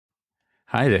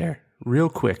Hi there. Real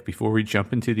quick before we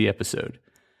jump into the episode.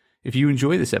 If you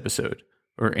enjoy this episode,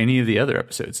 or any of the other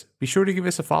episodes, be sure to give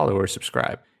us a follow or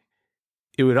subscribe.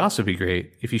 It would also be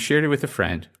great if you shared it with a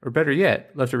friend, or better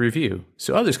yet, left a review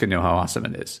so others can know how awesome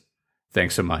it is.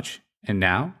 Thanks so much. And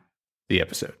now, the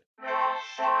episode.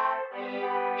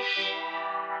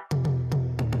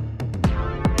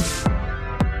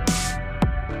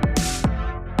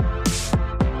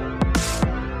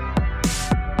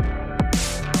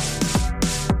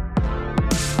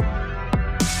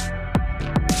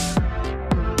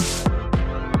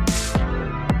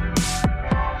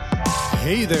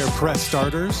 Hey there, Press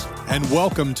Starters, and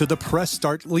welcome to the Press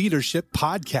Start Leadership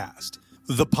Podcast,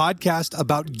 the podcast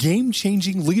about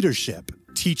game-changing leadership,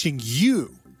 teaching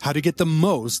you how to get the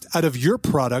most out of your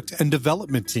product and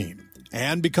development team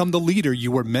and become the leader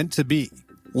you were meant to be.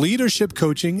 Leadership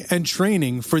coaching and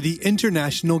training for the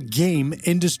international game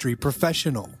industry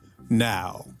professional.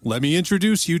 Now, let me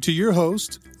introduce you to your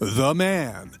host, the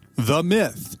man, the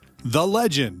myth, the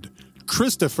legend,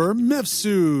 Christopher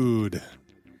Mifsud.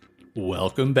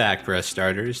 Welcome back, Press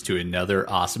Starters, to another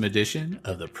awesome edition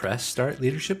of the Press Start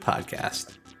Leadership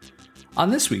Podcast. On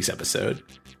this week's episode,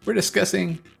 we're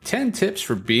discussing 10 tips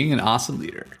for being an awesome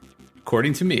leader.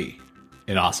 According to me,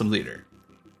 an awesome leader.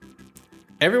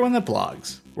 Everyone that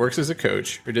blogs, works as a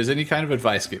coach, or does any kind of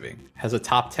advice giving has a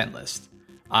top 10 list.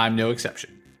 I'm no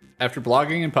exception. After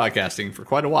blogging and podcasting for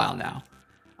quite a while now,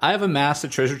 I have amassed a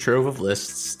treasure trove of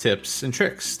lists, tips, and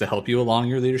tricks to help you along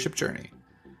your leadership journey.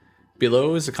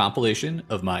 Below is a compilation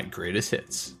of my greatest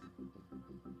hits.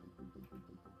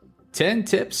 10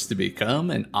 tips to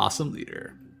become an awesome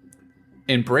leader.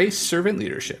 Embrace servant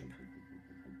leadership.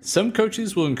 Some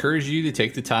coaches will encourage you to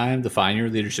take the time to find your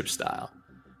leadership style,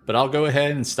 but I'll go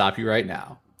ahead and stop you right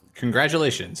now.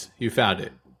 Congratulations, you found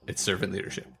it. It's servant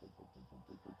leadership.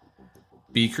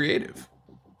 Be creative.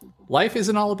 Life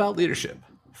isn't all about leadership.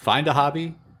 Find a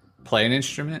hobby, play an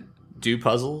instrument, do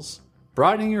puzzles.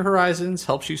 Broadening your horizons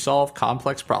helps you solve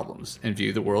complex problems and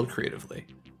view the world creatively.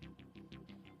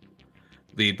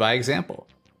 Lead by example.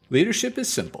 Leadership is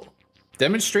simple.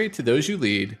 Demonstrate to those you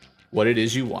lead what it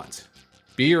is you want.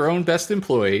 Be your own best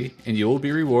employee, and you will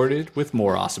be rewarded with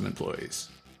more awesome employees.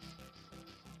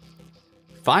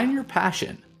 Find your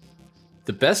passion.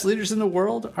 The best leaders in the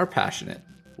world are passionate.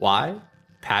 Why?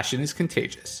 Passion is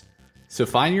contagious. So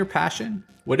find your passion,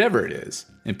 whatever it is,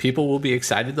 and people will be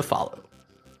excited to follow.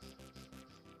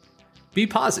 Be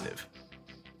positive.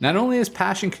 Not only is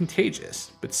passion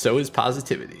contagious, but so is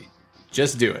positivity.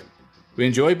 Just do it. We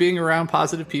enjoy being around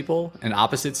positive people, and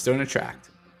opposites don't attract.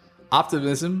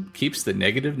 Optimism keeps the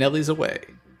negative Nellies away.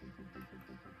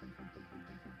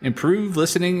 Improve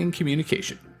listening and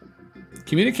communication.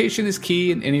 Communication is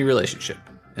key in any relationship,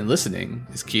 and listening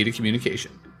is key to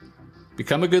communication.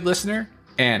 Become a good listener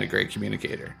and a great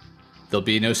communicator. There'll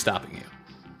be no stopping you.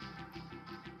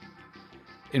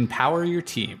 Empower your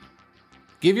team.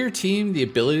 Give your team the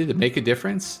ability to make a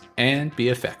difference and be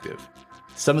effective.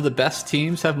 Some of the best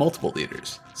teams have multiple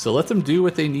leaders, so let them do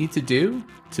what they need to do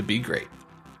to be great.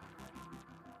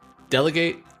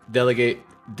 Delegate, delegate,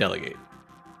 delegate.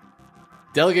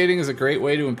 Delegating is a great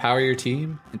way to empower your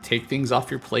team and take things off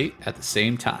your plate at the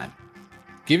same time.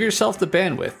 Give yourself the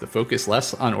bandwidth to focus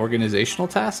less on organizational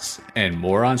tasks and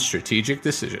more on strategic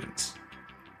decisions.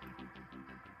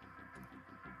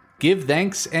 Give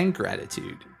thanks and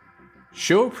gratitude.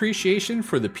 Show appreciation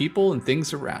for the people and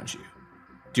things around you.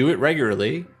 Do it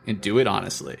regularly and do it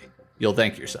honestly. You'll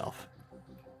thank yourself.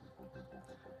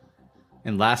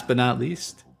 And last but not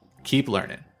least, keep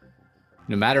learning.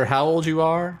 No matter how old you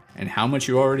are and how much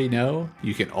you already know,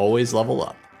 you can always level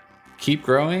up. Keep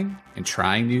growing and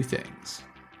trying new things.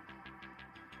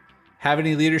 Have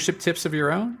any leadership tips of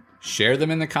your own? Share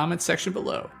them in the comments section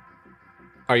below.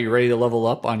 Are you ready to level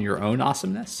up on your own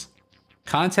awesomeness?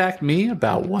 Contact me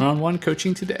about one-on-one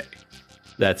coaching today.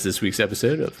 That's this week's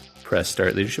episode of Press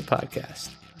Start Leadership Podcast.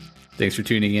 Thanks for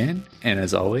tuning in, and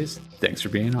as always, thanks for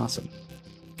being awesome.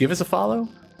 Give us a follow,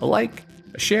 a like,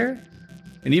 a share,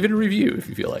 and even a review if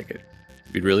you feel like it.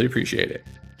 We'd really appreciate it.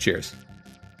 Cheers.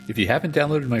 If you haven't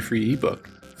downloaded my free ebook,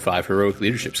 5 Heroic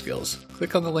Leadership Skills,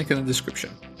 click on the link in the description.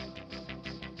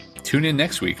 Tune in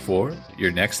next week for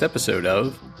your next episode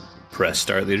of Press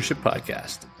Start Leadership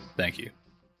Podcast. Thank you.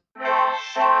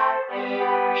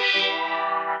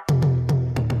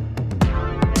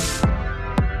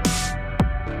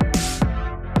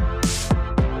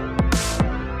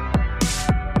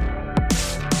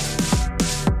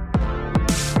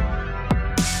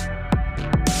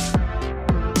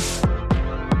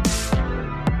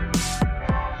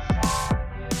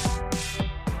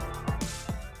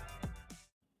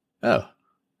 Oh,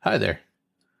 hi there.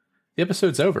 the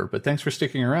episode's over, but thanks for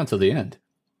sticking around till the end.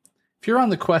 If you're on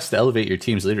the quest to elevate your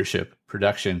team's leadership,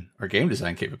 production, or game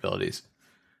design capabilities,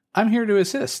 I'm here to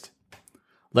assist.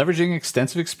 Leveraging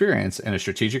extensive experience and a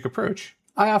strategic approach,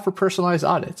 I offer personalized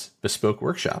audits, bespoke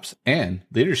workshops, and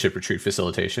leadership retreat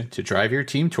facilitation to drive your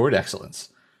team toward excellence.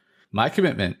 My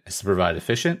commitment is to provide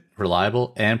efficient,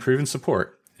 reliable, and proven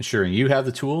support, ensuring you have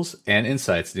the tools and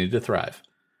insights needed to thrive.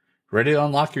 Ready to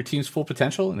unlock your team's full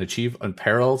potential and achieve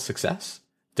unparalleled success?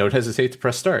 Don't hesitate to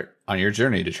press start on your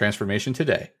journey to transformation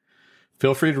today.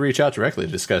 Feel free to reach out directly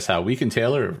to discuss how we can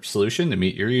tailor a solution to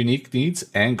meet your unique needs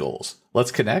and goals.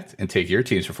 Let's connect and take your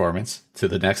team's performance to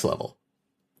the next level.